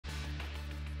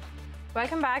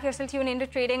Welcome back. You're still tuned into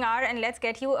Trading Hour, and let's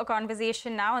get you a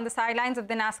conversation now. On the sidelines of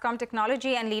the NASSCOM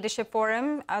Technology and Leadership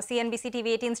Forum,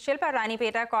 CNBC-TV18's Shilpa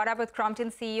Ranipeta caught up with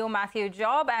Crompton CEO Mathew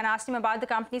Job and asked him about the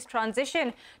company's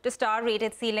transition to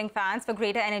star-rated ceiling fans for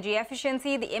greater energy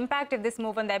efficiency, the impact of this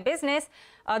move on their business.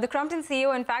 The Crompton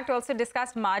CEO, in fact, also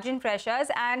discussed margin pressures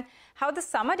and how the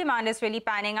summer demand is really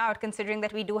panning out, considering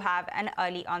that we do have an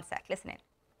early onset. Listen in.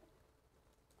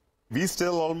 We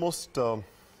still almost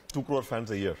 2 crore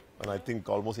fans a year, and I think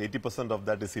almost 80% of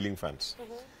that is ceiling fans.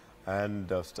 And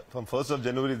from 1st of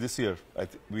January this year,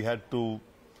 we had to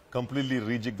completely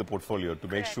rejig the portfolio to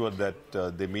make sure that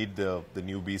they meet the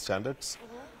new B standards.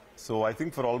 So I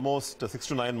think for almost 6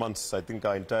 to 9 months, I think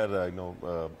our entire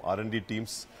R&D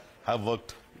teams have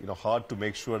worked hard to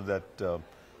make sure that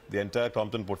the entire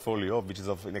Crompton portfolio, which is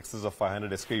in excess of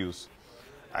 500 SKUs,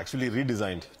 actually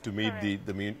redesigned to meet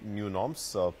the new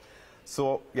norms.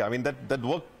 So, yeah, I mean, that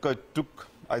work took,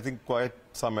 I think, quite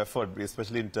some effort,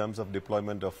 especially in terms of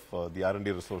deployment of the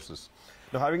R&D resources.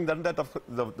 Now, having done that,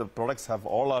 the products have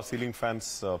all our ceiling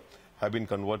fans have been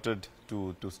converted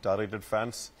to star-rated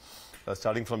fans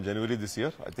starting from January this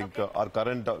year. I think our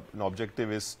current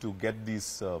objective is to get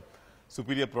these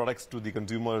superior products to the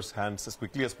consumers' hands as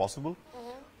quickly as possible.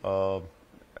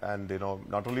 And,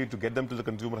 not only to get them to the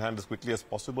consumer hand as quickly as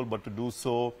possible, but to do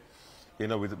so,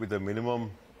 with a minimum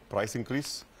price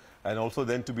increase, and also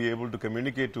then to be able to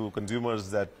communicate to consumers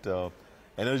that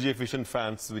energy efficient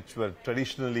fans, which were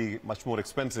traditionally much more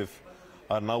expensive,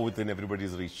 are now within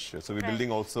everybody's reach. So we're building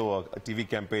also a TV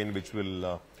campaign which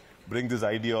will bring this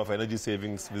idea of energy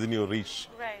savings within your reach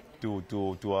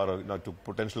to our to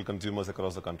potential consumers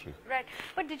across the country. Right.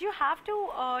 But did you have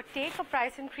to take a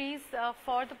price increase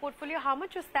for the portfolio? How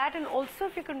much was that? And also,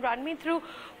 if you can run me through,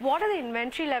 what are the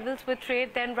inventory levels with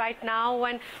trade then right now,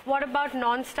 and what about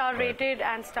non-star rated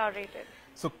and star rated?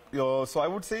 So, so I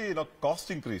would say,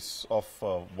 cost increase of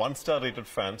 1-star rated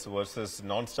fans versus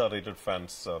non-star rated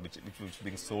fans, which was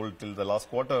being sold till the last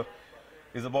quarter,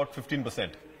 is about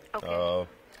 15%. Okay.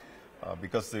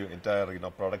 Because the entire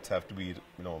products have to be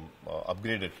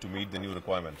upgraded to meet the new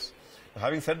requirements.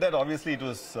 Having said that, obviously it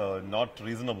was not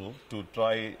reasonable to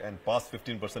try and pass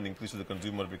 15% increase to the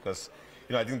consumer, because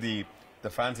I think the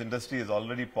fans industry has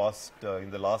already passed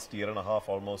in the last year and a half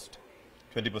almost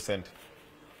 20%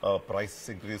 price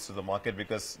increase to the market,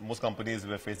 because most companies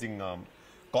were facing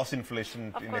cost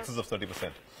inflation in excess of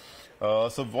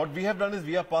 30%. So what we have done is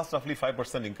we have passed roughly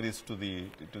 5% increase to the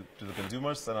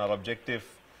consumers, and our objective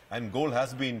and goal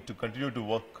has been to continue to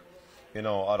work,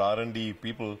 our R&D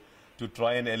people to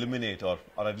try and eliminate, or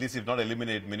at least if not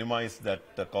eliminate, minimize that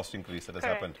cost increase that has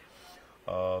happened.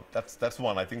 That's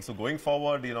one. I think so. Going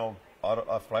forward,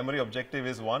 our primary objective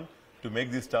is, one, to make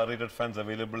these star-rated fans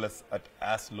available at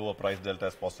as low a price delta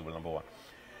as possible. Number one.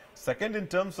 Second, in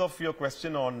terms of your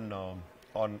question on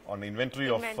inventory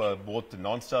of both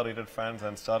non-star rated fans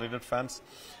and star rated fans,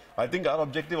 I think our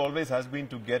objective always has been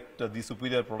to get these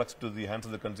superior products to the hands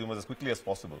of the consumers as quickly as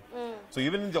possible. So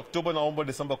even in the October, November,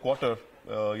 December quarter,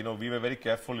 we were very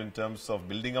careful in terms of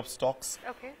building up stocks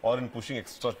or in pushing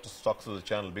extra stocks to the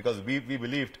channel, because we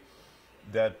believed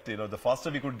that the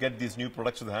faster we could get these new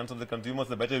products to the hands of the consumers,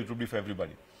 the better it would be for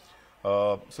everybody.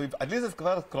 So at least as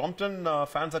far as Crompton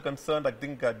fans are concerned, I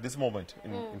think at this moment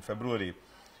in February,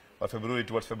 or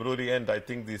towards February end, I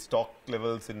think the stock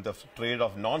levels in the trade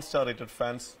of non-star rated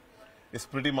fans is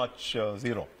pretty much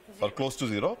zero or close to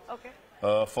zero.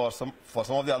 For some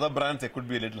of the other brands, it could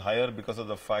be a little higher because of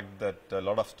the fact that a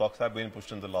lot of stocks have been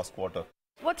pushed in the last quarter.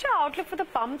 What's your outlook for the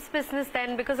pumps business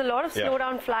then? Because a lot of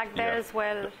slowdown flagged there as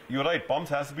well. You're right.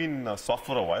 Pumps has been soft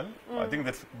for a while. I think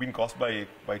that's been caused by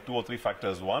 2 or 3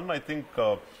 factors. One, I think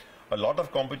a lot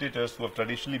of competitors who have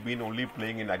traditionally been only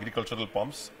playing in agricultural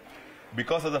pumps,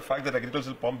 because of the fact that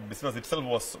agricultural pump business itself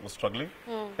was struggling,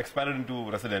 expanded into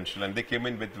residential, and they came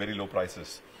in with very low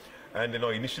prices. And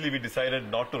initially we decided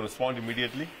not to respond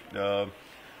immediately.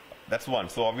 That's one.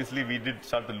 So obviously we did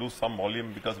start to lose some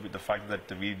volume because of the fact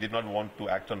that we did not want to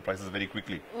act on prices very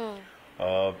quickly.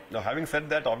 Now, having said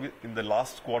that, in the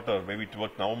last quarter, maybe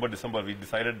towards November, December, we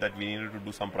decided that we needed to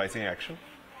do some pricing action.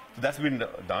 So that's been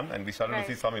done, and we started to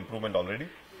see some improvement already.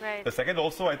 The second,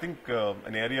 also, I think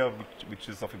an area which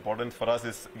is of importance for us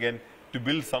is, again, to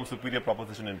build some superior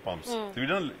proposition in pumps. So we've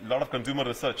done a lot of consumer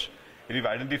research, and we've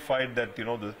identified that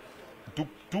the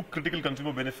two critical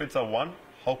consumer benefits are, one,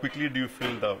 how quickly do you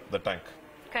fill the tank?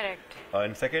 Correct.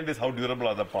 And second is how durable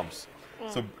are the pumps.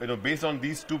 So based on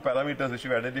these two parameters which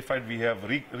we've identified, we have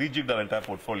rejigged our entire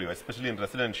portfolio, especially in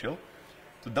residential.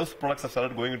 So those products have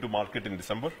started going into market in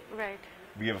December. Right.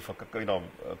 We have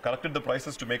corrected the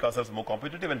prices to make ourselves more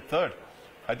competitive. And third,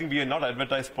 I think we have not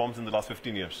advertised pumps in the last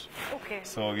 15 years. Okay.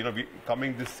 So,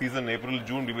 coming this season, April,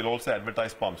 June, we will also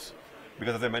advertise pumps.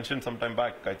 Because as I mentioned some time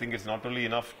back, I think it's not only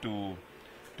enough to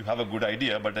have a good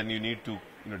idea, but then you need to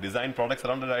design products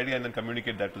around that idea and then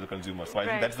communicate that to the consumer. So I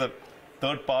think that's the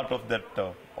third part of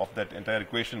that entire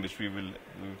equation which we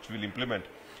will implement.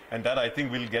 And that I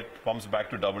think will get pumps back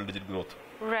to double-digit growth.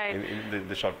 Right. In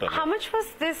the short term. How much was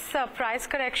this price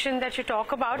correction that you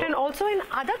talk about? And also in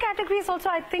other categories also,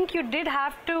 I think you did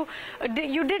have to,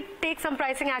 you did take some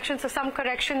pricing action, so some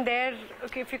correction there.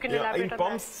 Okay, if you can elaborate on that. In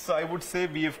pumps, I would say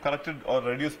we have corrected or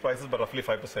reduced prices by roughly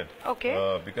 5%.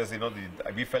 Okay. Because,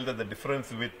 we felt that the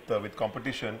difference with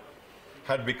competition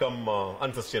had become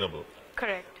unsustainable.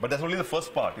 Correct. But that's only the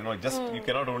first part, you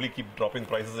cannot only keep dropping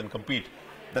prices and compete.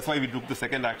 That's why we took the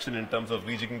second action in terms of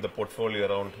rejigging the portfolio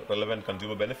around relevant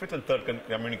consumer benefits, and third,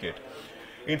 communicate.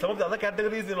 In some of the other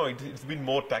categories, it's been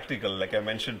more tactical. Like I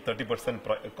mentioned,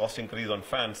 30% cost increase on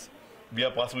fans. We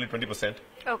are possibly 20%.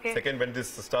 Okay. Second, when this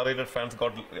star-rated fans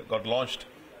got launched,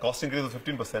 cost increase was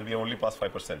 15%. We only passed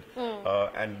 5%.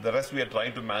 And the rest we are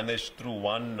trying to manage through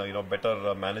one,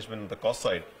 better management on the cost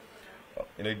side.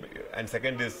 And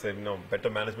second is, better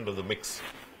management of the mix.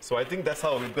 So I think that's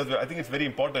how, because I think it's very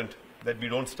important that we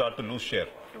don't start to lose share.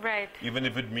 Right. Even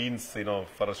if it means,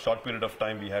 for a short period of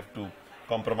time, we have to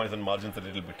compromise on margins a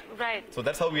little bit. Right. So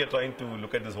that's how we are trying to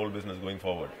look at this whole business going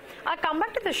forward. I'll come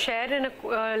back to the share in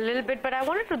a little bit, but I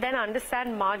wanted to then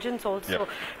understand margins also,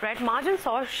 right? Margins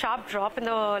saw a sharp drop in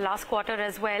the last quarter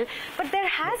as well, but there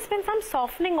has been some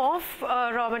softening of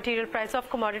raw material price, of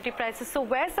commodity prices. So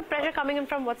where's the pressure coming in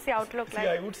from? What's the outlook like?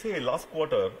 I would say last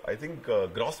quarter, I think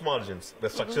gross margins were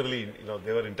structurally,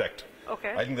 they were intact.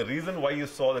 Okay. I think the reason why you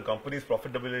saw the company's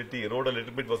profitability erode a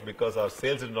little bit was because our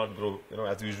sales did not grow,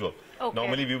 as usual. Okay.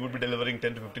 Normally, we would be delivering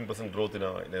 10 to 15% growth in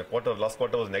a quarter. Last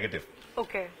quarter was negative.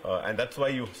 Okay. And that's why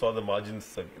you saw the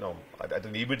margins, at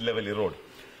an EBIT level erode.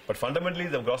 But fundamentally,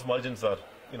 the gross margins are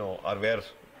where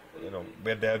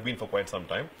they have been for quite some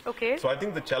time. Okay. So I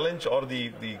think the challenge or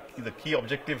the key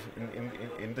objective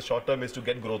in the short term is to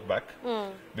get growth back,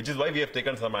 which is why we have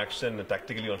taken some action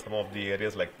tactically on some of the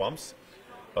areas like pumps.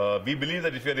 We believe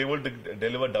that if we are able to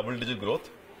deliver double-digit growth,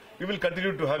 we will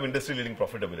continue to have industry-leading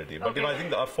profitability. But I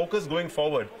think our focus going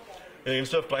forward,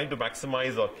 instead of trying to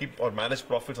maximize or keep or manage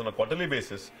profits on a quarterly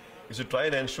basis, is to try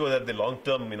and ensure that the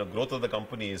long-term growth of the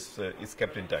company is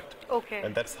kept intact. Okay.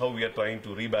 And that's how we are trying to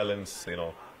rebalance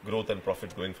growth and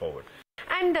profits going forward.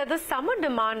 And the summer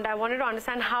demand, I wanted to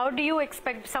understand, how do you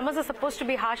expect, summers are supposed to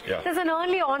be harsh. Yeah. There's an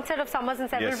early onset of summers in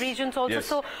several regions also. Yes.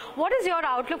 So what is your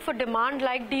outlook for demand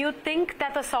like? Do you think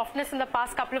that the softness in the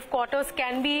past couple of quarters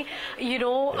can be,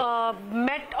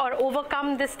 met or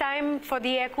overcome this time for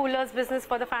the air coolers business,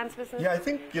 for the fans business? Yeah, I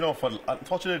think,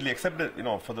 unfortunately, except that,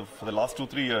 for the last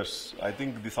 2-3 years, I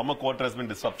think the summer quarter has been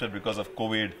disrupted because of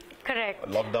COVID. Correct.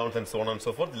 Lockdowns and so on and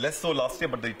so forth. Less so last year,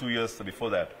 but the 2 years before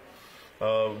that.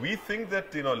 We think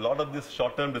that a lot of this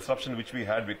short-term disruption which we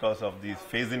had because of these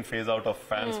phase-in, phase-out of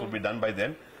fans would be done by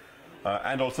then,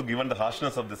 and also given the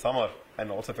harshness of the summer,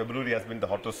 and also February has been the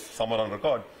hottest summer on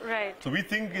record. Right. So we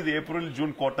think the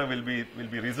April-June quarter will be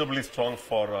reasonably strong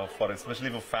for especially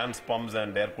for fans, pumps,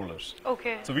 and air coolers.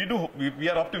 Okay. So we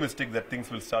are optimistic that things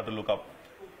will start to look up,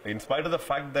 in spite of the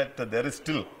fact that there is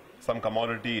still some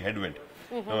commodity headwind,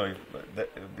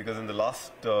 because in the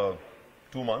last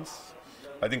 2 months.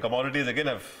 I think commodities again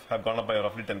have gone up by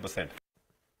roughly 10%.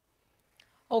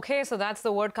 Okay, so that's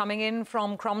the word coming in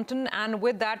from Crompton. And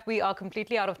with that, we are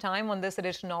completely out of time on this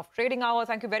edition of Trading Hour.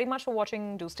 Thank you very much for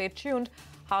watching. Do stay tuned.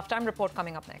 Halftime report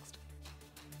coming up next.